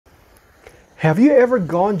Have you ever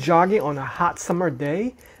gone jogging on a hot summer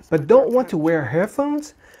day but don't want to wear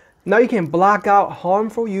headphones? Now you can block out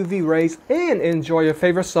harmful UV rays and enjoy your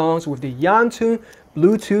favorite songs with the YonTune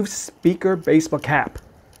Bluetooth speaker baseball cap.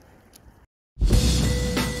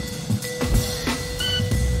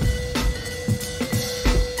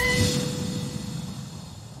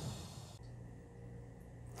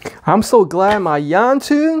 I'm so glad my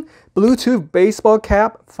YonTune Bluetooth baseball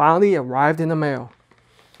cap finally arrived in the mail.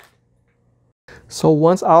 So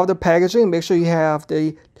once out of the packaging, make sure you have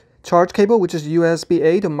the charge cable, which is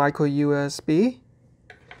USB-A to micro USB.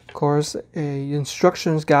 Of course, a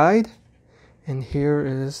instructions guide. And here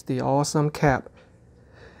is the awesome cap.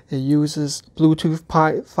 It uses Bluetooth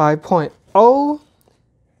 5.0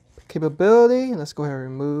 capability. Let's go ahead and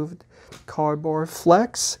remove cardboard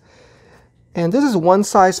flex. And this is one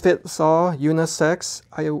size fits all, unisex.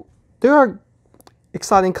 There are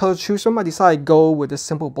exciting colors to choose from. I decided to go with the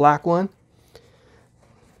simple black one.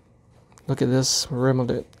 Look at this rim of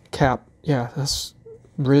the cap. Yeah, that's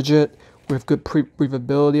rigid with good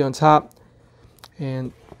breathability on top.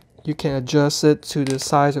 And you can adjust it to the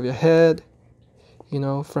size of your head, you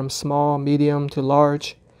know, from small, medium to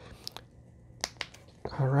large.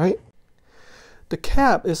 All right. The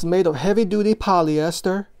cap is made of heavy-duty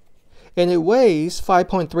polyester and it weighs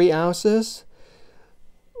 5.3 ounces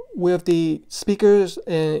with the speakers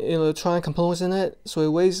and electronic components in it. So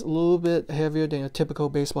it weighs a little bit heavier than a typical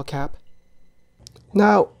baseball cap.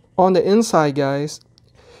 Now, on the inside, guys,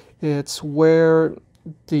 it's where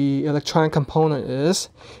the electronic component is.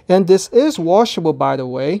 And this is washable, by the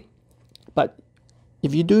way. But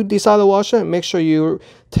if you do decide to wash it, make sure you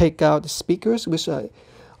take out the speakers, which are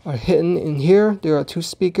hidden in here. There are two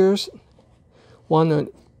speakers. One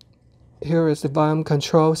here is the volume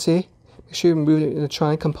control, see? Make sure you remove the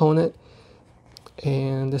electronic component.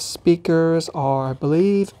 And the speakers are, I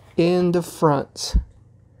believe, in the front.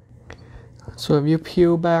 So if you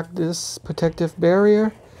peel back this protective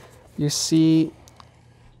barrier, you see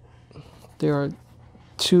there are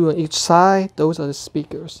two on each side. Those are the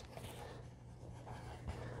speakers.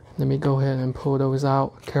 Let me go ahead and pull those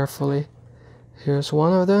out carefully. Here's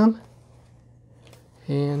one of them.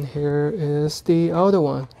 And here is the other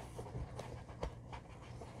one.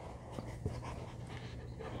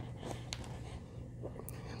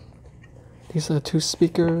 These are the two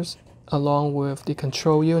speakers along with the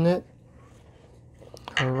control unit.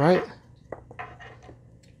 All right.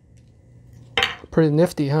 Pretty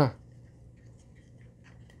nifty, huh?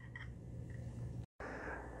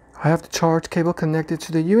 I have the charge cable connected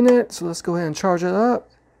to the unit, so let's go ahead and charge it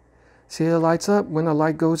up. See, it lights up. When the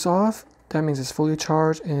light goes off, that means it's fully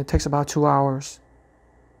charged, and it takes about 2 hours.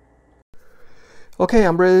 Okay,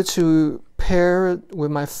 I'm ready to pair it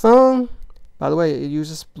with my phone. By the way, it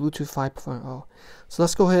uses Bluetooth 5.0. So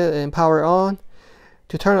let's go ahead and power it on.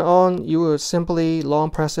 To turn it on, you will simply long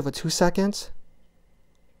press it for 2 seconds.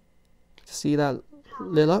 See that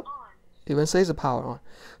lit up? It even says the power on.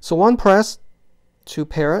 So one press to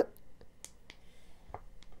pair it.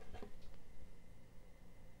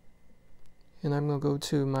 And I'm going to go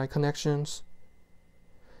to my connections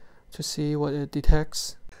to see what it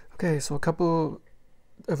detects. Okay, so a couple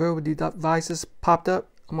available devices popped up.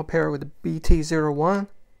 I'm going to pair it with the BT01.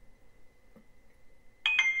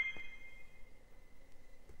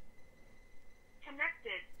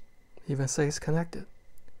 Even says connected.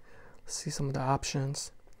 Let's see some of the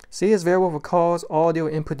options. See, it's available for calls, audio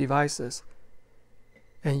input devices.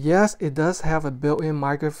 And yes, it does have a built-in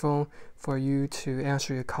microphone for you to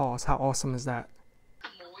answer your calls. How awesome is that?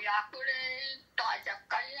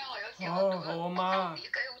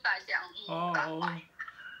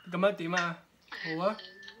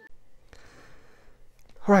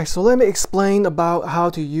 Alright, so let me explain about how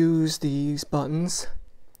to use these buttons.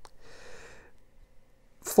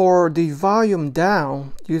 For the volume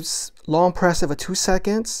down, you just long press it for 2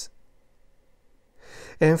 seconds.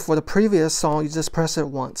 And for the previous song, you just press it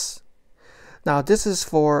once. Now this is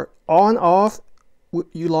for on off,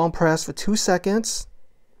 you long press for 2 seconds.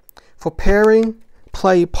 For pairing,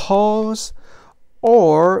 play pause,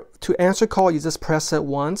 or to answer call, you just press it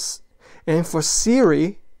once. And for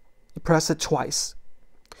Siri, you press it twice.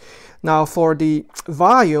 Now for the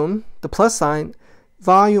volume, the plus sign,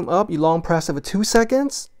 volume up, you long press it for 2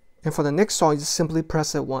 seconds. And for the next song, you just simply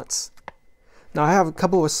press it once. Now I have a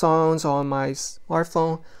couple of songs on my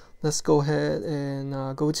smartphone. Let's go ahead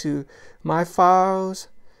and go to My Files.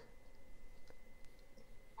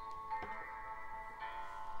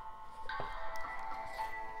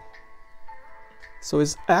 So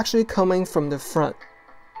it's actually coming from the front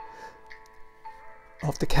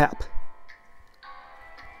of the cap.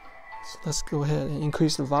 So let's go ahead and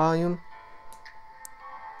increase the volume.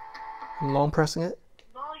 I'm long pressing it.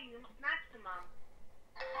 Volume maximum.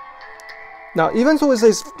 Now, even though it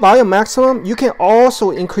says volume maximum, you can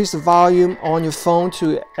also increase the volume on your phone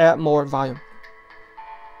to add more volume.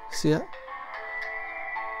 See it?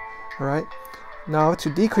 Alright. Now to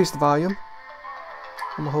decrease the volume,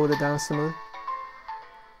 I'm gonna hold it down similarly.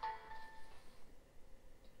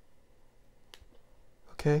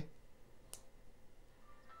 Okay.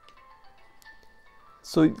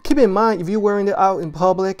 So keep in mind, if you're wearing it out in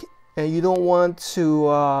public and you don't want to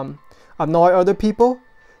annoy other people,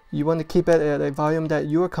 you want to keep it at a volume that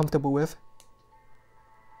you're comfortable with.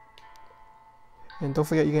 And don't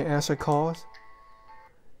forget you can answer calls.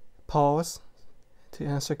 Pause to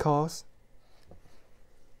answer calls.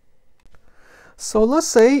 So let's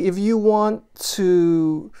say if you want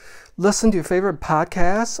to listen to your favorite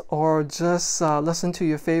podcast or just listen to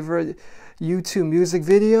your favorite YouTube music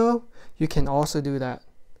video, you can also do that.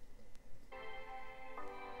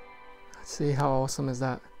 Let's see how awesome is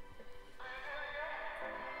that.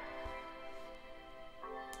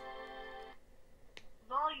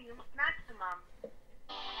 Volume maximum.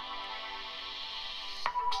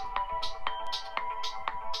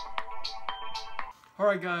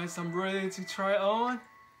 Alright guys, I'm ready to try it on.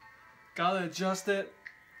 Gotta adjust it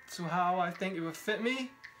to how I think it would fit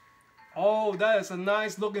me. Oh, that is a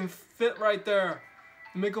nice looking fit right there.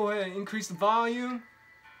 Let me go ahead and increase the volume.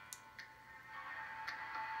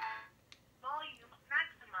 Volume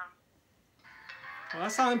maximum. Well,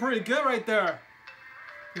 that sounded pretty good right there.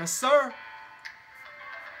 Yes, sir.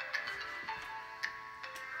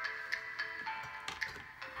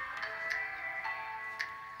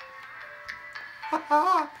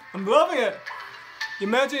 I'm loving it.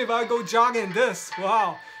 Imagine if I go jogging this.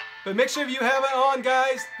 Wow. But make sure if you have it on,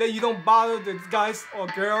 guys, that you don't bother the guys or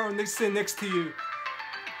girl they sit next to you.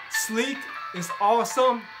 Sleek is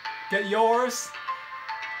awesome. Get yours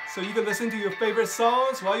so you can listen to your favorite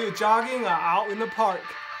songs while you're jogging or out in the park.